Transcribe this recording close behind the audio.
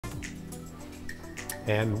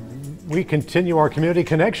And we continue our community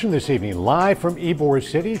connection this evening, live from Ybor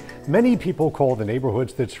City. Many people call the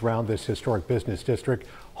neighborhoods that surround this historic business district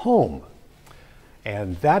home.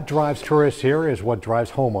 And that drives tourists here is what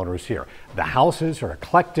drives homeowners here. The houses are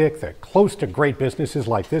eclectic, they're close to great businesses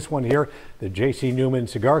like this one here, the J.C. Newman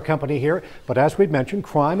Cigar Company here. But as we've mentioned,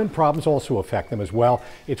 crime and problems also affect them as well.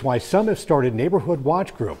 It's why some have started neighborhood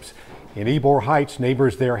watch groups. In Ybor Heights,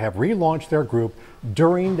 neighbors there have relaunched their group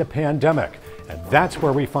during the pandemic. And that's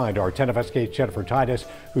where we find our 10 Investigates Jennifer Titus,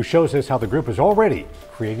 who shows us how the group is already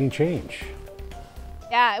creating change.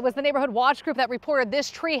 Yeah, it was the neighborhood watch group that reported this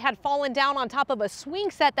tree had fallen down on top of a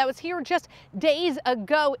swing set that was here just days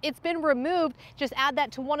ago. It's been removed. Just add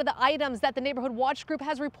that to one of the items that the neighborhood watch group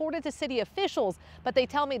has reported to city officials. But they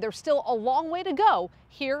tell me there's still a long way to go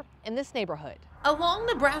here in this neighborhood. Along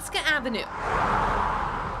Nebraska Avenue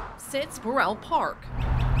sits Burrell Park,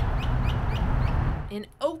 an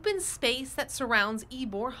open space that surrounds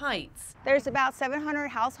Ybor Heights. There's about 700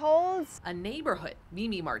 households. A neighborhood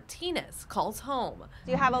Mimi Martinez calls home.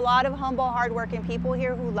 You have a lot of humble, hardworking people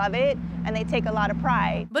here who love it, and they take a lot of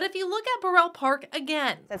pride. But if you look at Burrell Park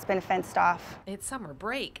again, It's been fenced off. it's summer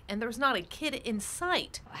break and there's not a kid in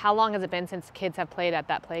sight. How long has it been since kids have played at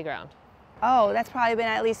that playground? Oh, that's probably been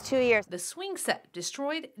at least 2 years. The swing set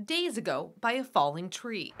destroyed days ago by a falling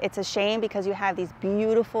tree. It's a shame because you have these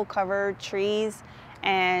beautiful covered trees,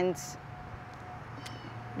 and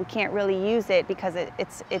we can't really use it because it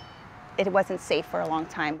wasn't safe for a long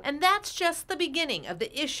time. And that's just the beginning of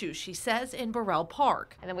the issues, she says, in Burrell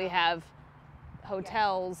Park. And then we have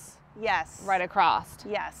hotels Yes. right across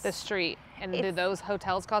Yes. the street. And do It's- those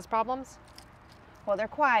hotels cause problems? Well, they're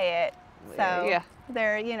quiet, so Yeah.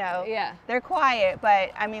 they're, Yeah. they're quiet,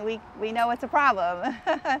 but I mean, we know it's a problem.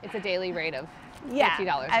 It's a daily rate of Yeah,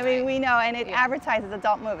 $50 a I mean, night. we know, and it Yeah. advertises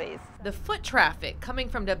adult movies. The foot traffic coming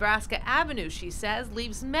from Nebraska Avenue, she says,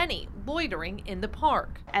 leaves many loitering in the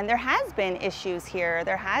park. And there has been issues here.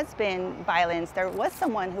 There has been violence. There was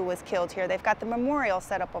someone who was killed here. They've got the memorial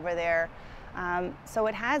set up over there. So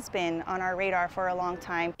it has been on our radar for a long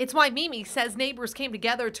time. It's why Mimi says neighbors came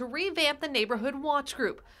together to revamp the neighborhood watch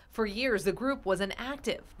group. For years, the group was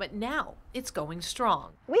inactive, but now it's going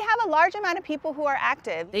strong. We have a large amount of people who are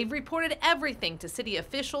active. They've reported everything to city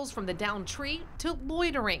officials, from the downed tree to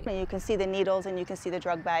loitering. And you can see the needles and you can see the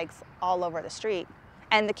drug bags all over the street,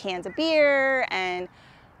 and the cans of beer. And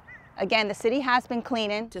again, the city has been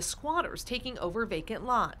cleaning. To squatters taking over vacant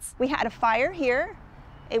lots. We had a fire here.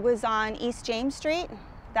 It was on East James Street.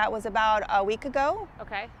 That was about a week ago.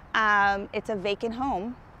 Okay. It's a vacant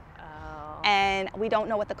home. And we don't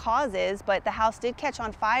know what the cause is, but the house did catch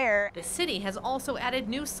on fire. The city has also added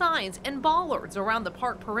new signs and bollards around the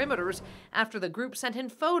park perimeters after the group sent in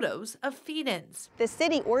photos of feed-ins. The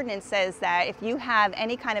city ordinance says that if you have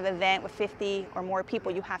any kind of event with 50 or more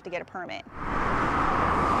people, you have to get a permit.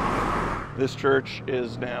 This church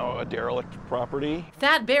is now a derelict property.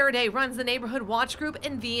 Thad Baraday runs the neighborhood watch group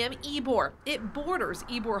in VM Ybor. It borders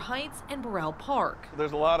Ybor Heights and Burrell Park.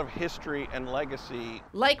 There's a lot of history and legacy.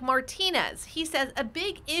 Like Martinez, he says a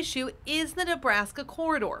big issue is the Nebraska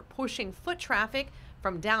corridor, pushing foot traffic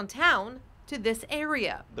from downtown to this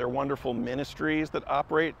area. There are wonderful ministries that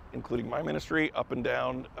operate, including my ministry, up and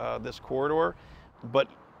down this corridor, but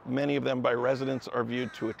many of them by residents are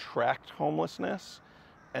viewed to attract homelessness.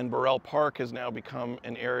 And Burrell Park has now become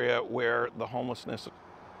an area where the homelessness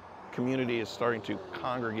community is starting to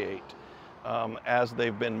congregate as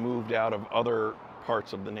they've been moved out of other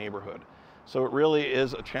parts of the neighborhood. So it really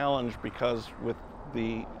is a challenge, because with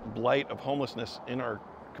the blight of homelessness in our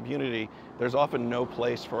community, there's often no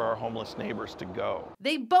place for our homeless neighbors to go.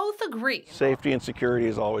 They both agree Safety and security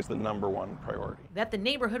is always the #1 priority. that the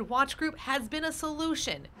neighborhood watch group has been a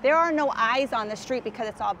solution. There are no eyes on the street because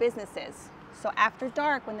it's all businesses. So after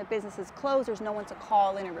dark, when the businesses close, there's no one to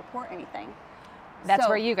call in and report anything. That's So,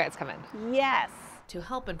 where you guys come in. Yes. To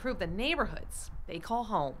help improve the neighborhoods they call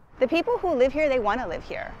home. The people who live here, they want to live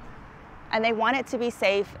here. And they want it to be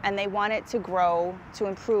safe, and they want it to grow, to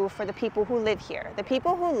improve for the people who live here. The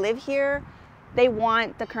people who live here, they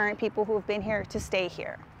want the current people who have been here to stay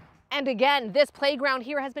here. And again, this playground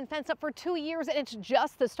here has been fenced up for 2 years, and it's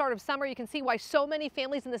just the start of summer. You can see why so many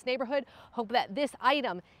families in this neighborhood hope that this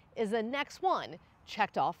item is the next one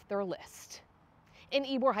checked off their list. In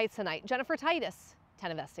Ybor Heights tonight, Jennifer Titus,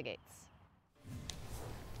 10 Investigates.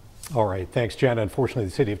 All right, thanks, Jenna. Unfortunately,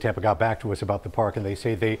 the city of Tampa got back to us about the park, and they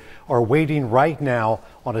say they are waiting right now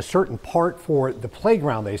on a certain part for the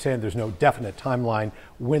playground. They say, and there's no definite timeline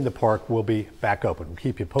when the park will be back open. We'll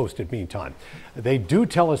keep you posted meantime. They do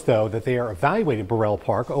tell us, though, that they are evaluating Burrell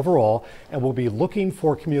Park overall and will be looking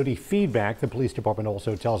for community feedback. The police department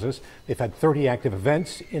also tells us they've had 30 active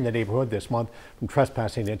events in the neighborhood this month, from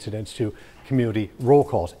trespassing incidents to community roll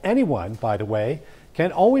calls. Anyone, by the way,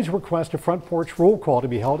 can always request a front porch roll call to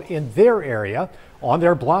be held in their area, on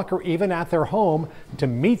their block, or even at their home to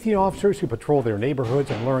meet the officers who patrol their neighborhoods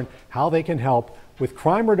and learn how they can help with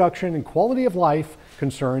crime reduction and quality of life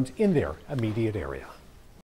concerns in their immediate area.